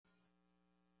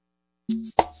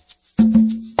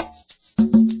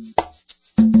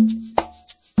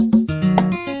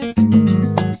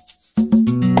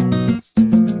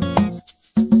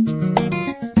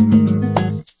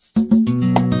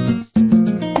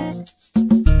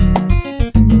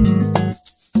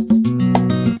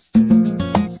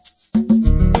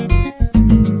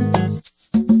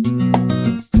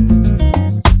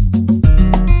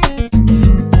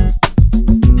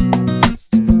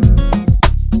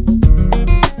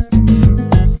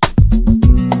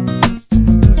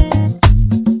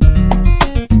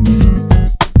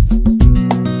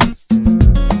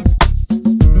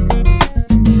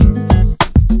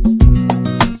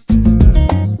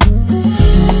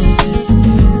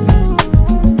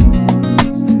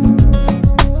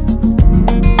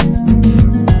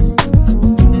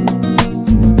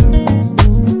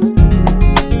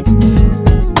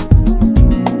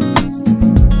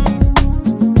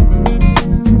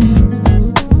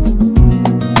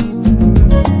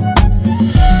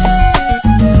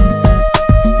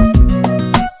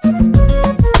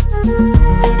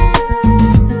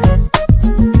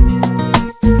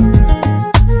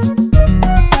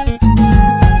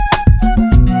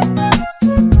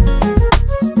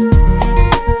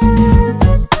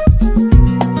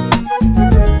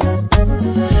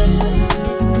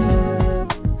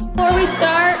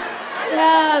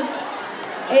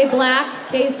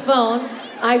his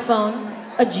iPhone,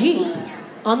 a Jeep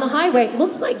on the highway.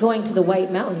 Looks like going to the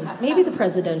White Mountains, maybe the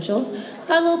presidentials. It's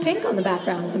got a little pink on the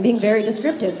background. I'm being very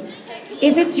descriptive.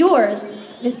 If it's yours,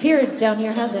 Miss Peard down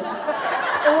here has it.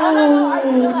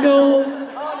 Oh, no.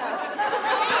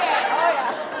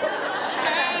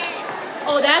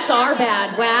 Oh, that's our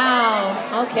bad.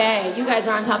 Wow. Okay, you guys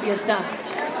are on top of your stuff.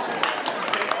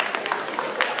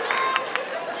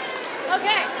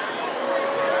 Okay.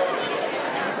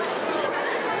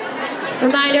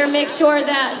 Reminder, make sure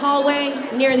that hallway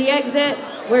near the exit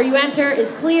where you enter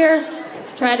is clear.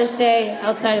 Try to stay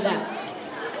outside of that.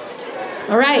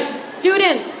 All right,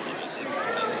 students.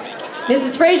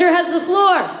 Mrs. Fraser has the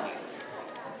floor.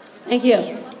 Thank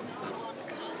you.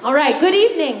 All right, good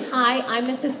evening. Hi, I'm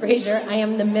Mrs. Fraser. I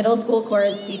am the middle school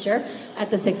chorus teacher at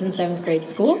the 6th and 7th grade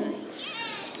school.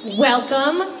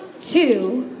 Welcome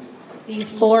to the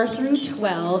 4 through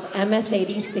 12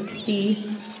 MSAD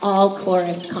 60 all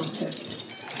chorus concert.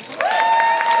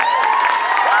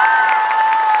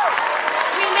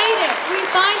 We made it. We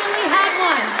finally had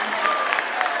one.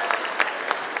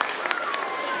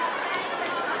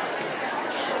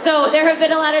 So there have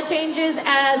been a lot of changes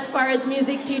as far as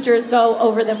music teachers go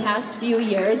over the past few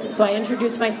years. So I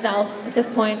introduced myself at this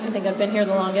point. I think I've been here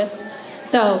the longest.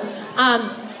 So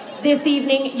this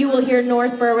evening you will hear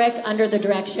North Berwick under the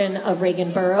direction of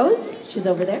Reagan Burrows. She's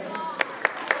over there.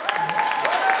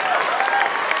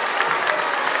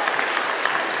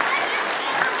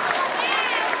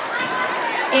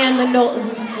 And the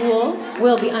Knowlton School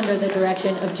will be under the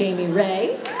direction of Jamie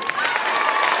Ray.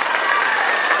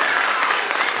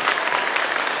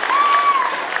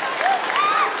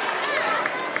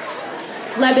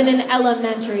 Lebanon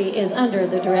Elementary is under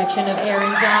the direction of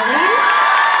Aaron Dolly.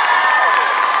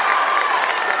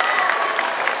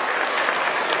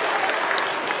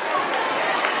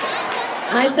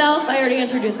 Myself, I already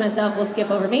introduced myself, we'll skip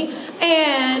over me.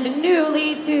 And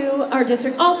newly to our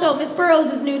district, also Miss Burrows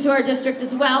is new to our district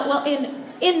as well. Well,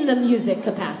 in the music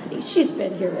capacity, she's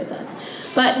been here with us.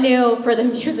 But new for the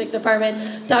music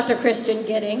department, Dr. Christian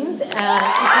Giddings at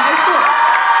high school.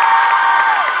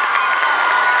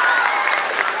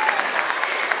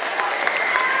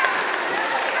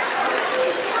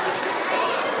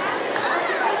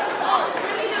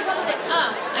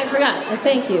 I forgot the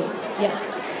thank yous, yes.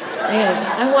 And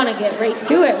I want to get right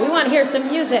to it. We want to hear some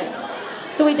music.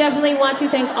 So we definitely want to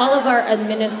thank all of our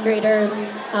administrators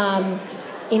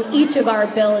in each of our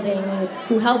buildings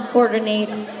who help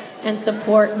coordinate and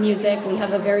support music. We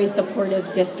have a very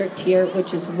supportive district here,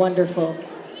 which is wonderful.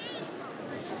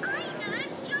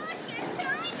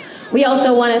 We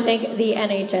also want to thank the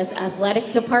NHS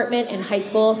Athletic Department in high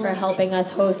school for helping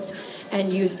us host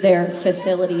and use their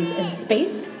facilities and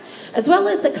space, as well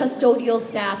as the custodial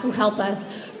staff who help us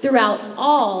throughout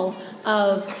all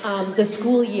of the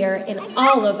school year in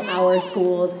all of our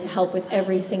schools to help with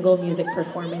every single music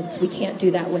performance. We can't do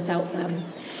that without them.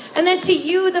 And then to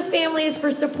you, the families,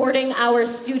 for supporting our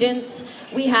students.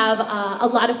 We have a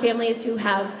lot of families who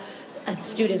have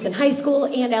students in high school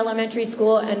and elementary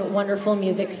school and wonderful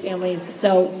music families.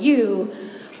 So you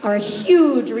are a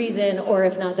huge reason, or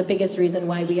if not the biggest reason,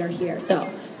 why we are here. So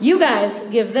you guys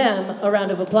give them a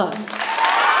round of applause.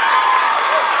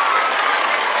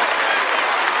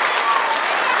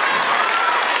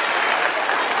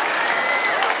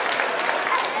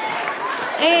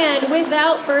 And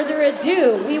without further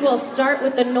ado, we will start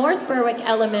with the North Berwick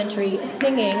Elementary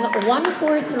singing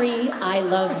 143, I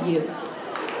Love You.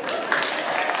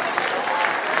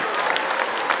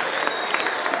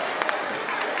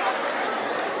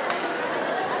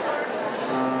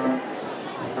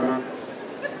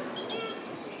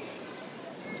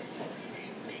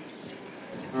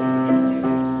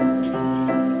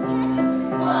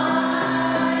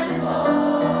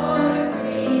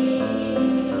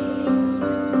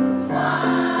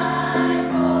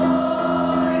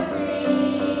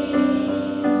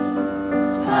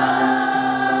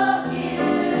 Love you.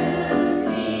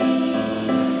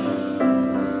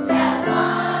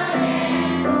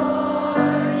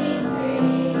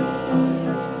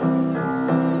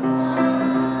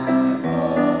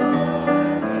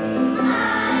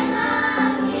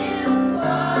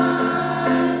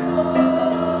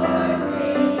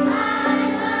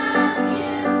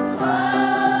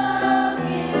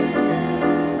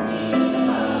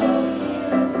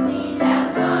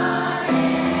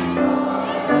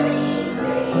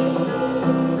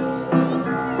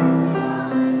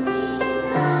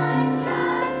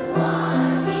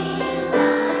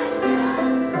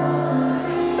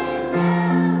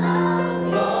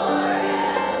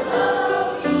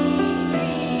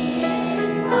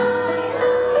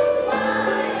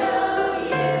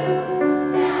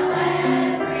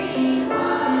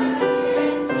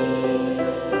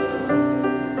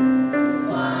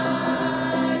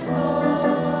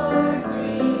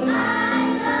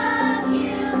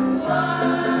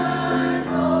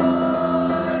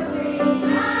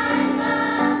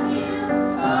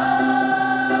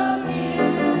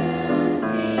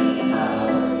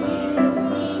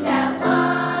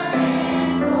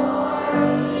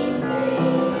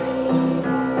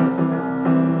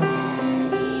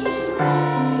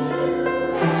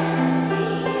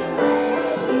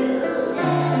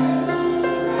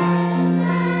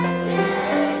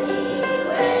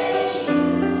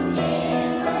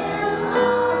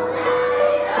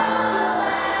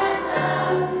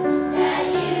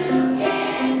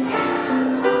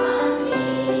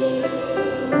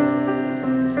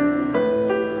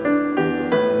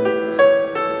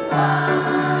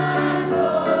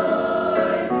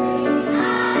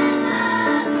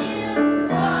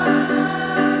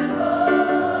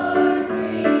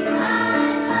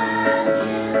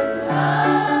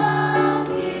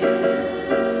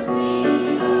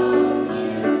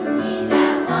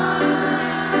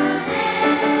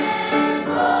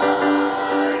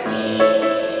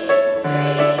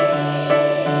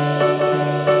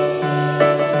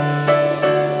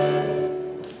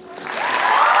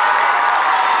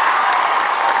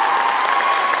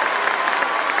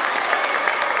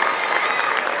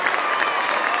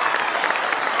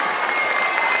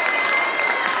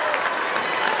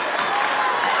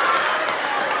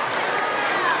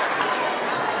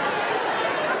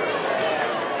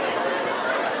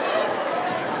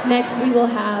 Next, we will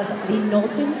have the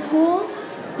Knowlton School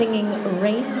singing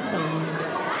Rain Song.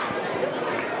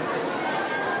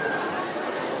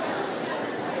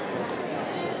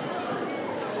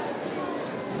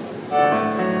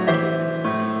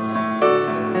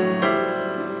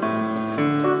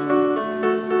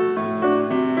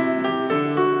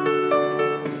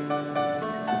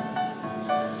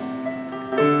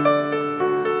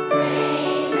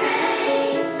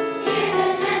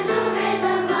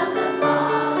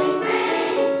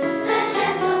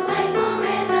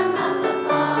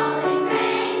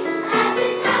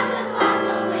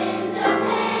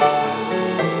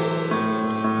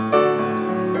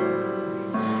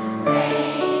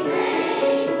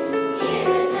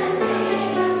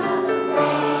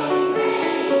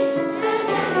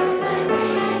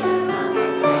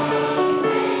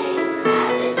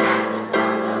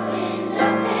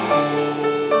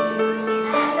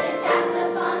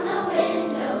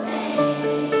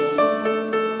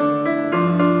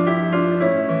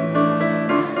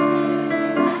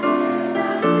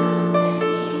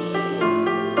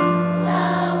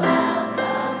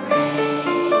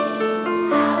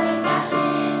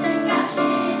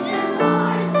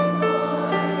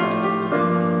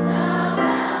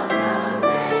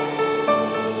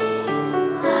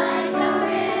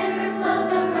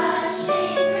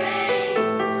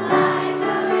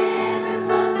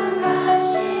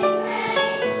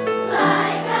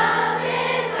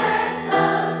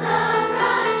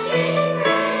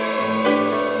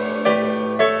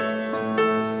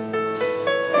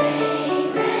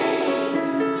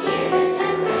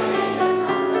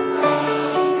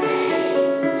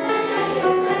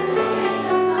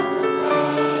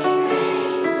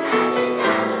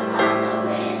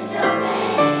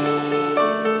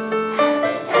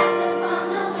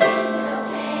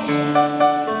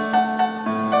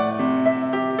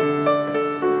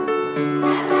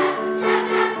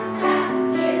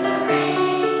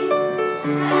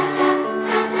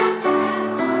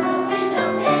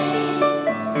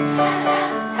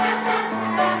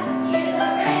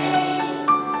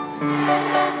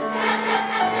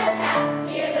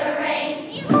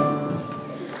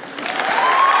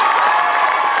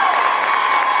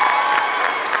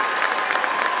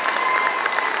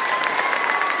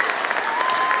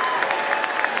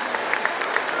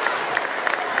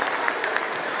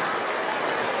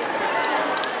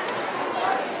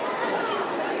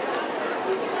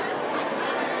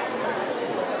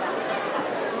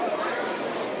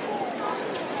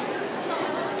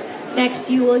 Next,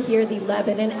 you will hear the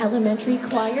Lebanon Elementary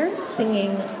Choir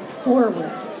singing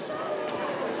Forward.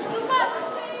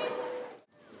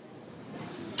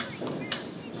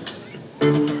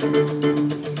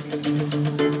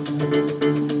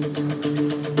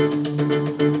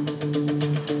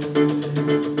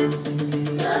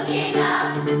 Looking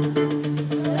up,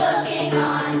 looking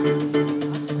on,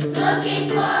 looking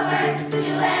forward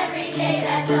to every day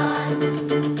that dawns.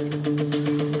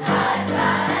 I've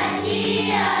got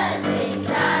ideas, things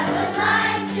I would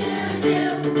like to do.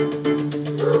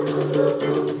 Ooh, ooh, ooh,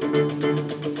 ooh.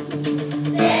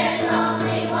 There's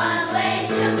only one way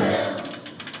to move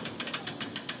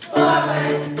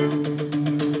forward.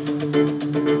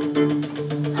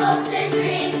 Hopes and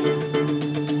dreams,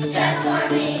 just for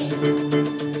me.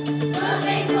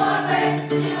 Moving forward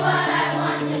to what I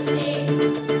want to see.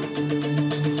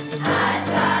 I've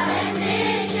got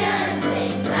ambitions,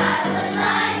 things I would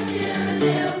like to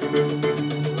do.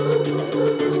 Ooh, ooh,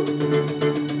 ooh, ooh.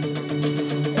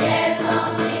 There's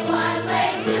only one way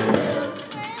to move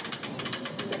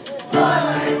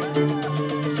forward.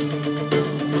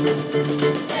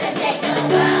 Gonna take the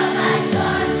world by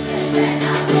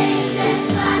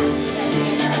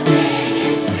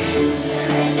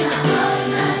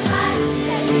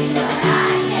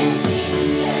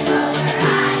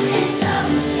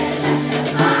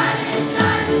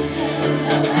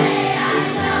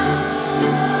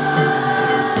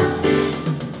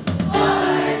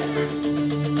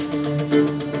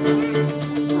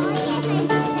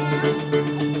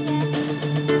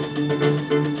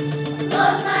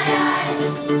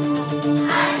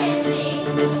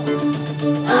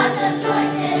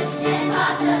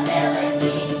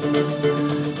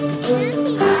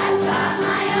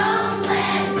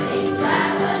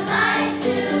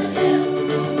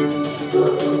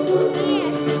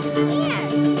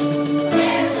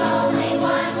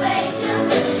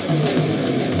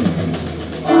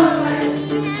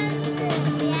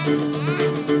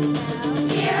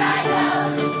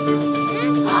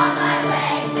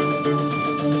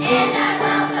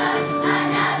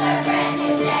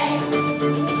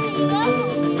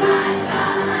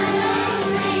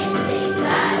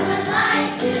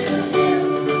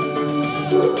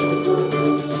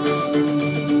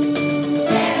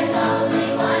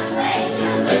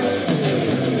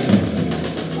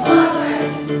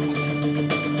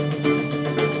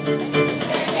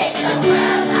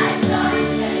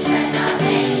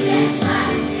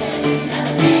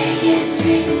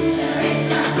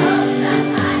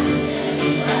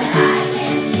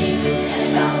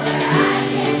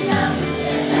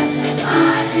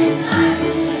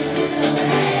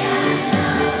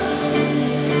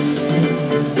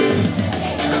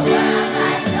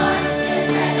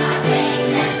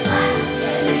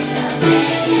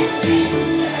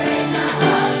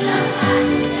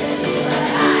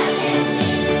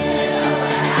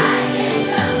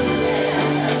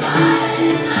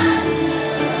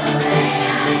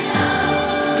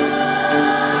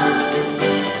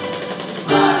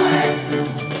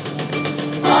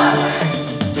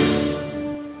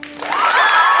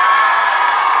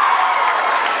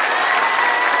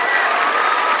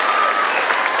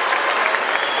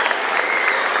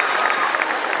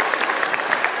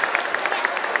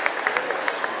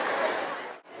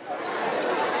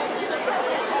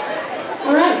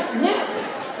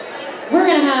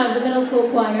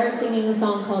Choir singing a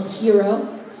song called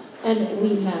Hero, and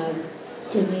we have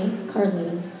Sydney,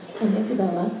 Carlene, and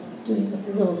Isabella doing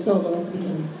a little solo at the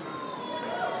beginning.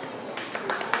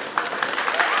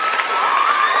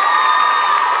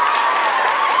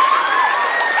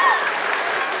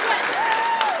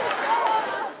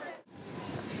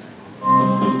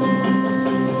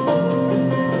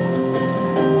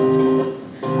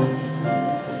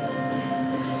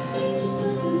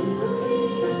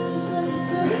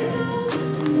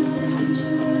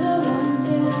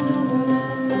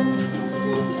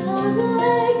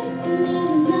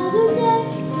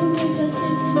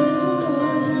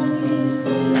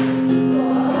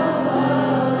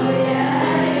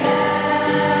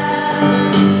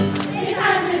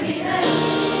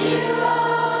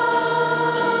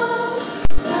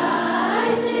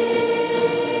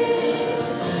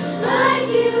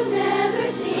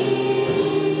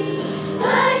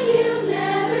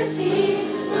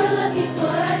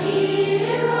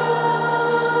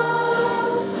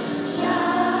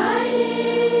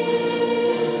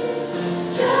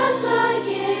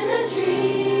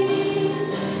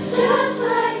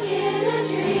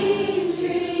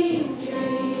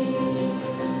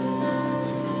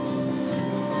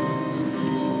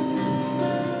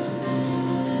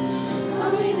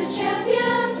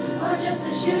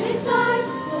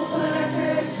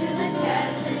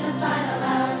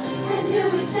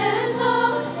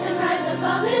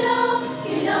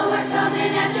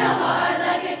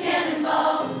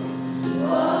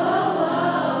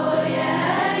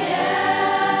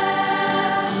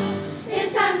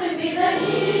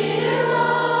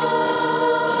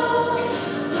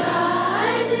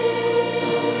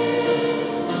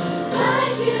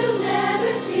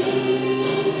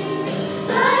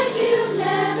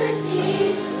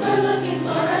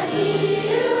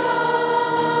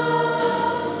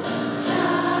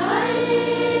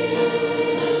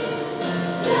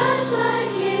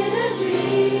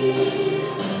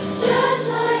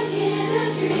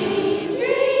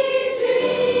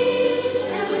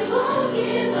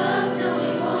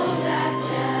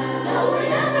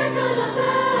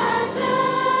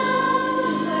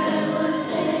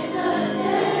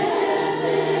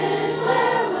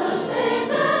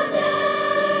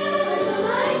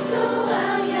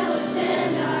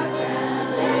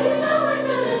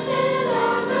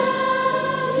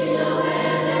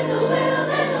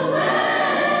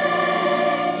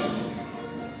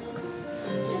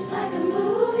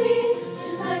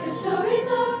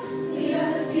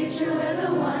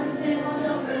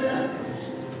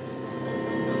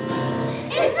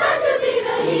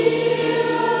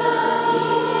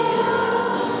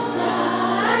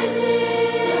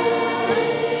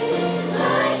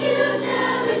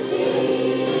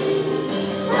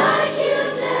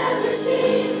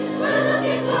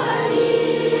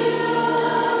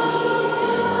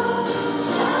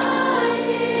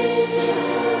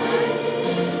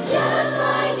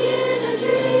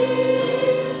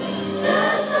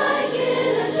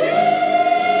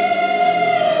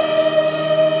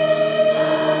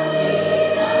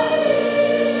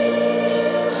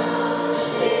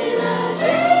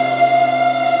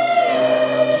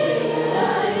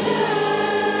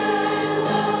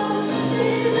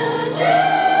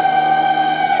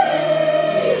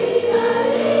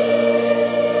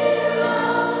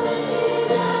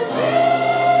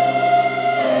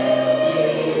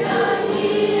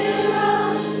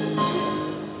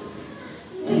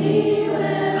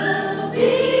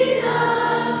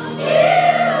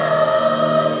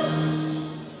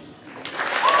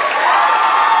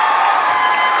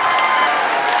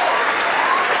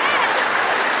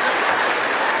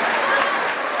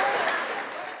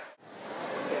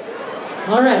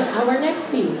 All right, our next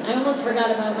piece, I almost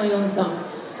forgot about my own song.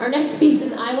 Our next piece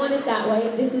is I Want It That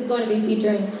Way. This is going to be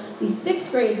featuring the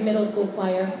 6th grade middle school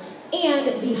choir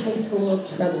and the high school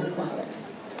treble choir.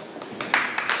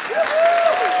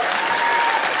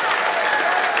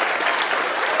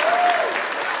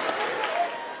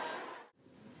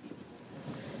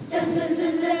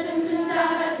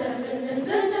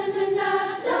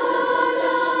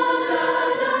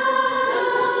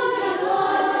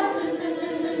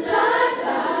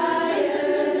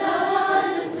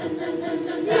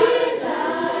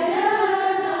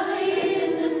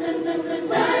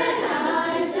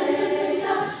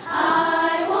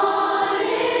 I want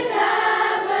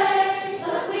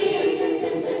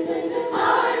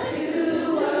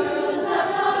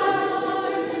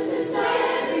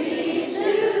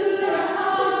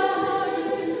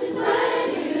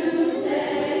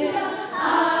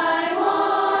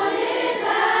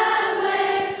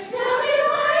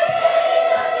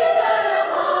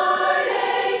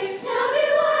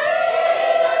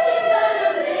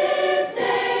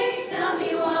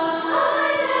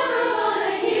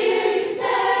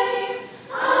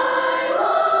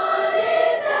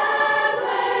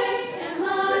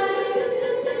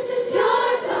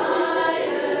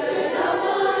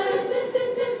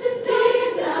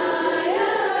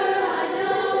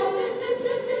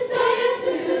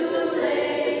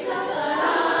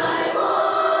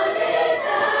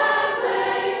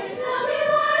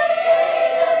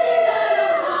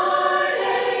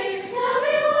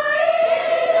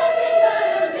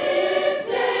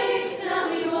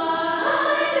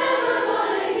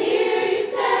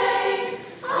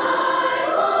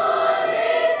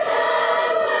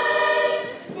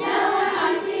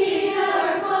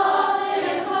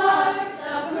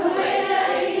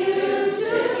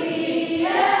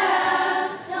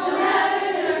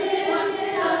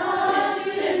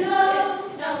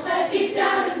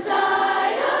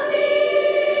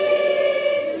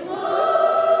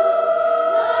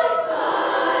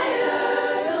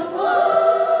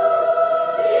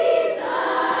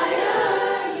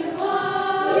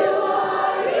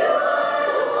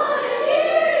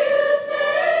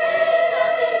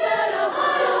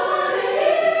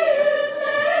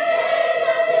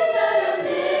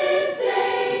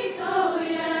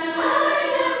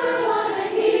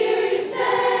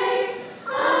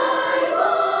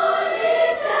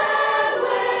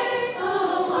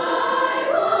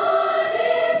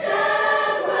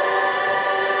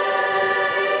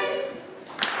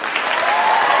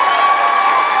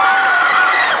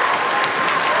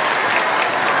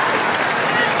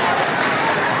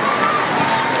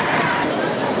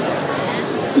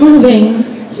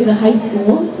moving to the high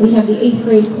school, we have the 8th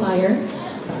grade choir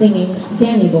singing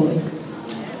Danny Boy.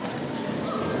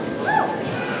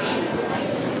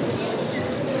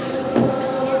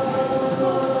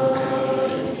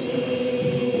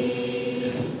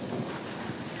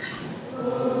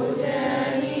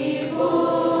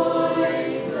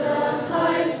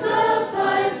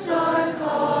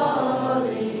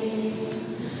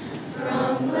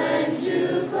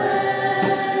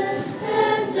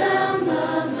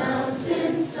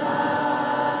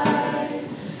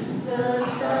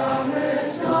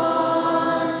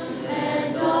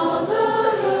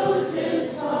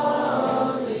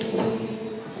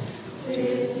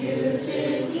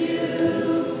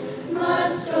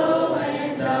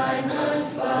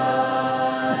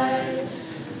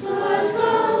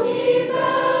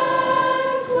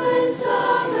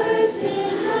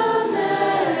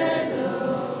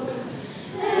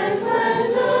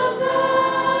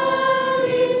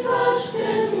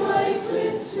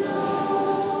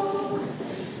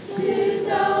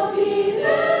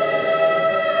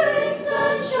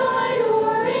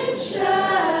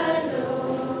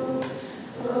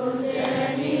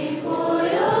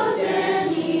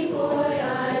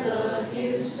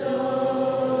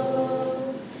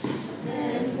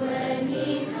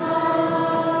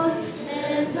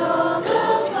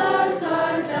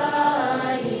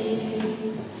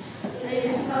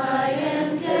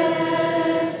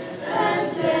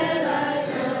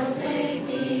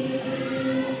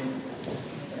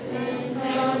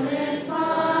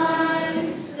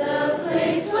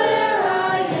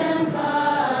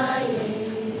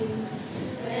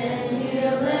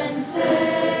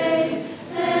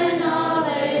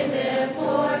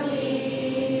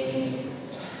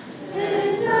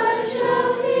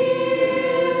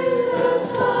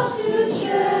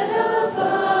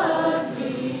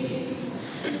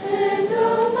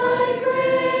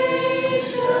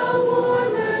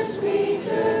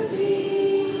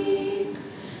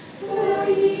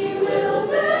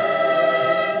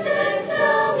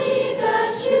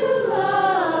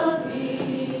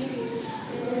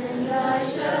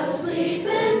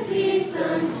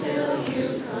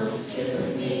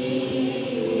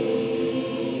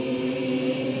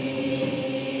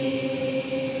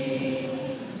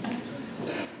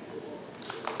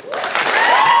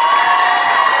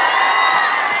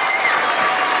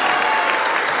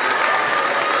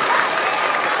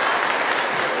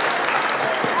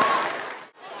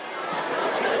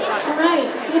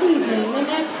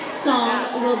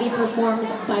 Performed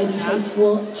by the high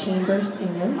school chamber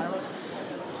singers,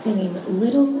 singing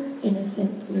Little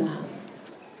Innocent Lamb.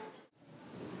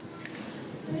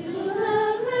 Little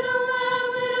lamb, little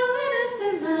lamb, little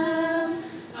innocent lamb,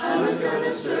 I'm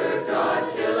gonna serve God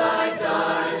till I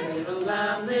die. Little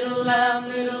lamb,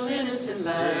 little innocent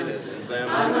lamb,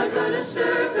 I'm gonna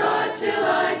serve God till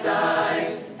I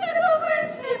die.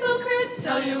 Hypocrites, hypocrites,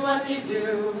 tell you what to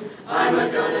do. I'm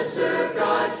gonna serve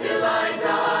God till I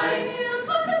die.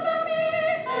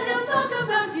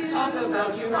 Talk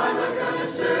about you, I'm gonna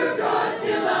serve God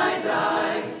till I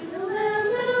die.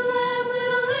 Little lamb,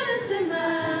 innocent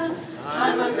lamb,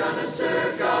 I'm gonna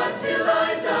serve God till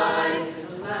I die.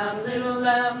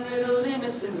 Little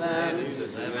innocent lamb,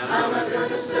 I'm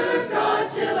gonna serve God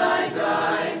till I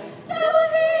die. Devil,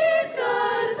 he's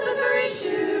got a slippery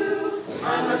shoe,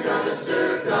 I'm gonna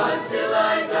serve God till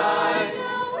I die.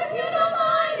 No, if you don't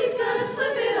mind, he's gonna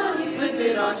slip it on you. Slip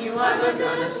it on you, I'm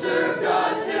gonna serve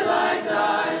God till I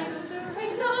die.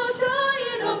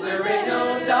 There ain't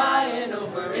no dying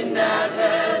over in that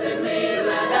heavenly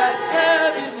land, that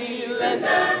heavenly land,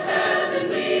 that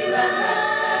heavenly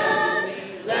land,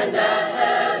 land, that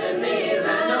heavenly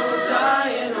land. No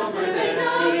dying over there,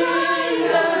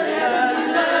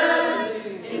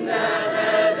 in that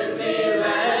heavenly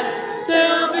land.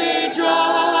 There'll be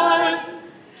joy,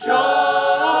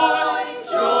 joy,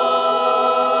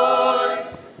 joy.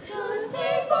 So let's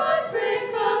take one break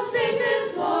from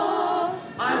Satan's wall.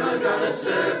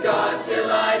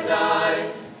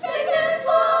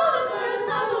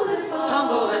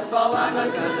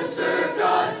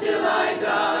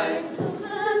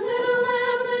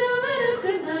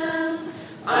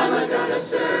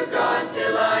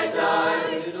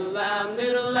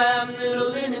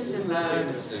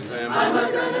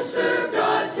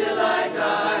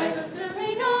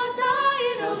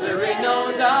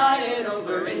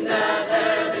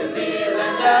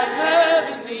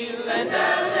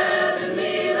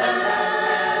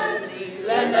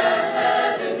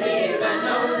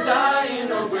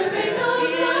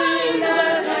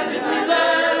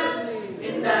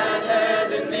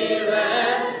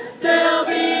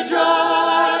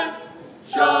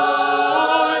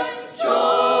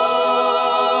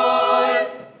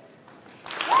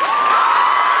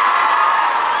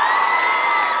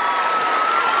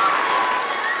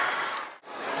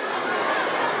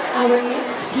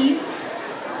 piece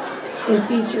is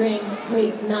featuring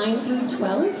grades 9 through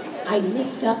 12. I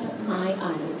lift up my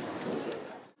eyes.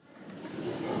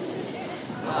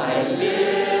 I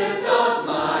lift up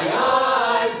my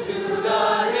eyes to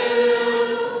the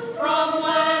hills, from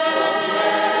where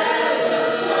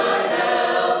does my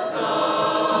help come?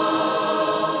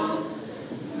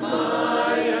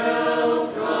 My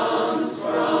help comes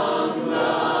from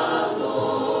the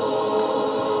Lord,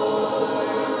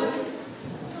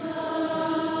 the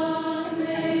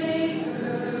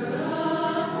Maker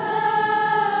of heaven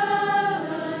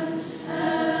and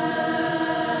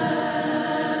earth.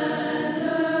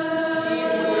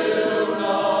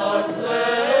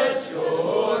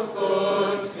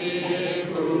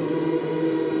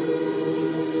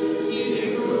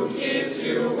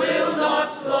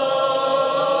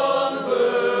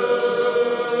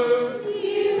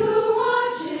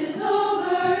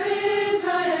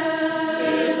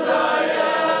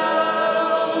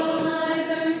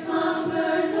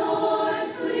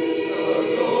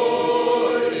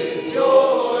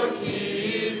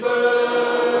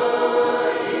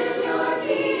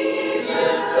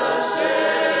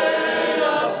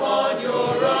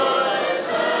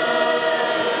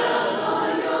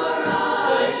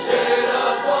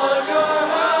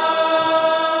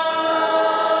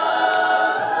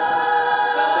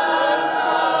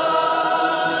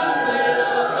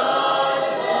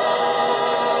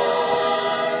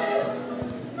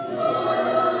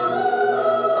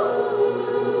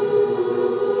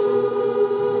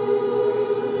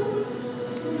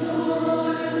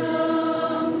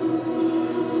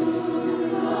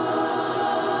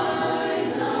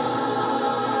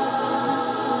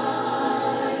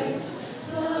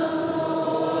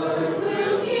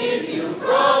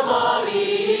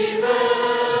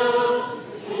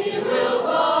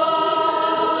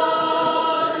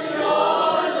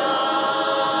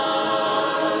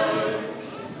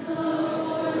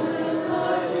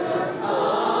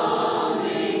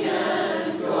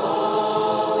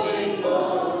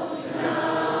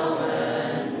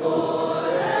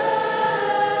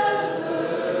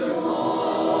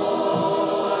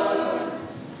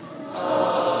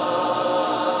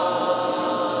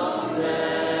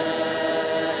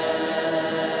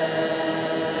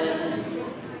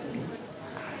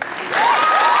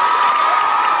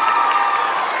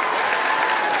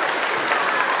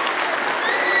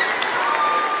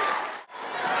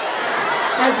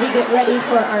 as we get ready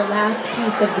for our last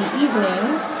piece of the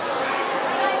evening,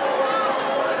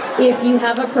 if you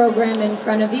have a program in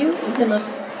front of you, you can look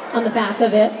on the back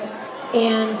of it,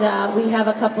 and we have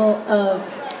a couple of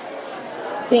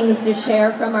things to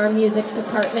share from our music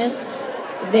department.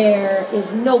 There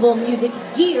is Noble Music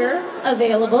gear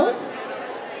available.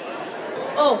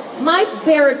 Oh, my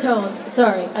baritones,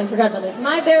 sorry, I forgot about this.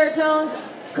 My baritones,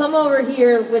 come over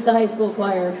here with the high school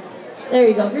choir. There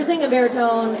you go. If you're singing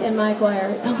baritone in my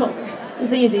choir, come over. It's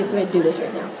the easiest way to do this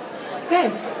right now.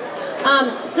 Okay.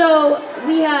 So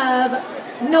we have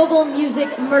Noble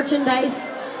Music merchandise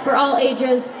for all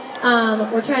ages.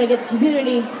 We're trying to get the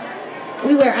community.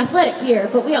 We wear athletic gear,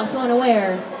 but we also want to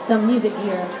wear some music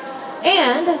gear.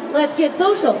 And let's get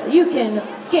social. You can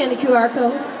scan the QR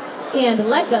code and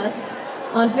like us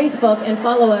on Facebook and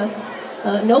follow us,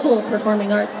 Noble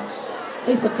Performing Arts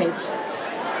Facebook page.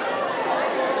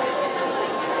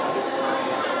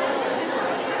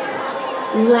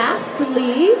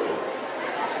 Lastly,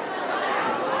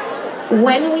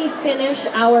 when we finish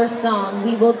our song,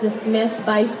 we will dismiss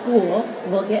by school.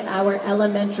 We'll get our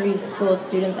elementary school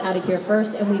students out of here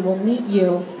first, and we will meet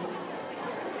you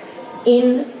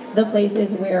in the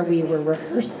places where we were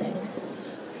rehearsing.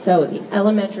 So the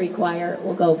elementary choir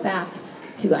will go back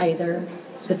to either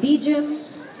the B gym,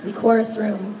 the chorus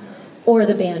room, or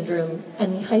the band room,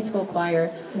 and the high school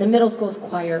choir and the middle school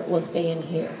choir will stay in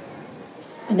here.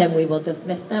 And then we will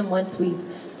dismiss them once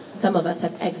some of us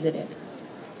have exited.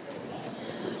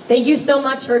 Thank you so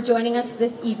much for joining us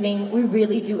this evening. We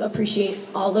really do appreciate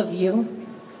all of you,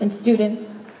 and students,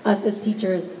 us as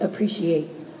teachers, appreciate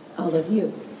all of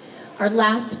you. Our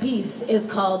last piece is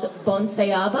called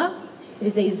Bonseaba.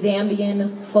 It is a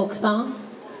Zambian folk song,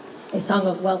 a song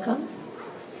of welcome.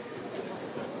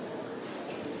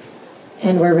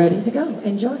 And we're ready to go.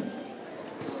 Enjoy.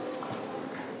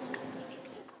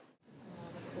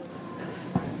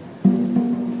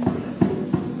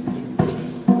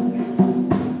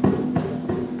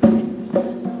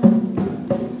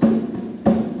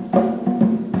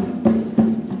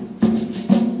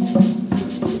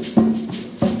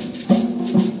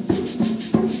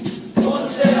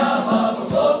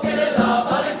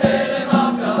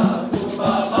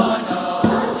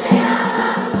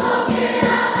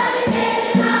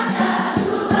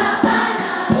 Ooh.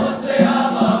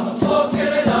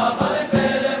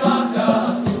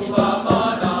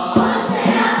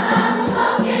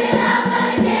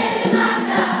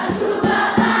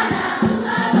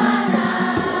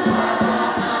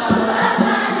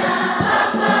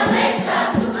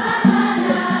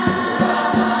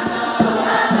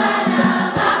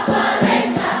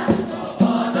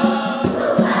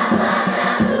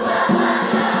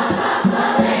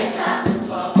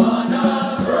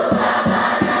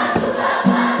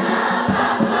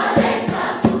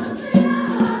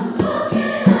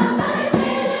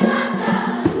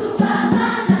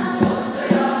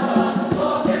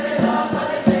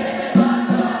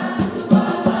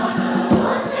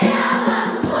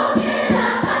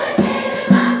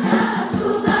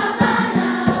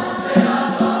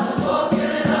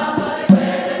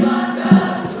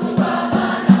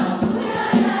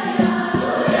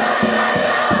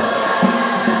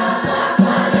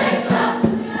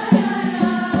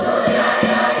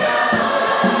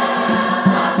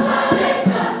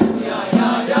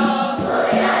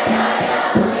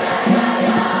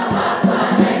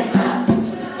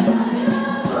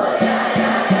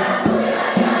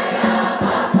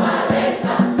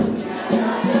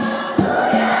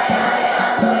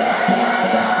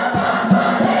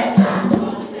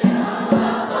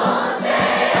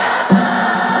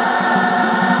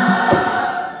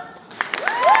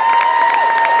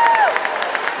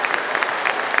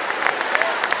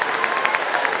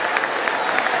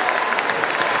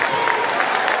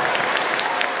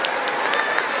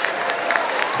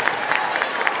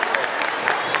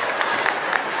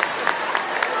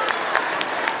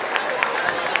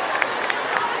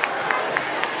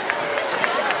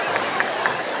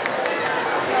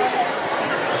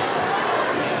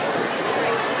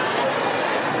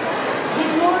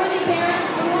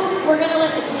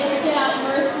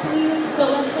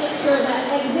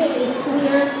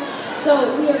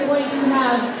 So we are going to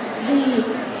have the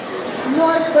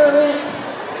North Berwick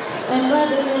and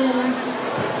Lebanon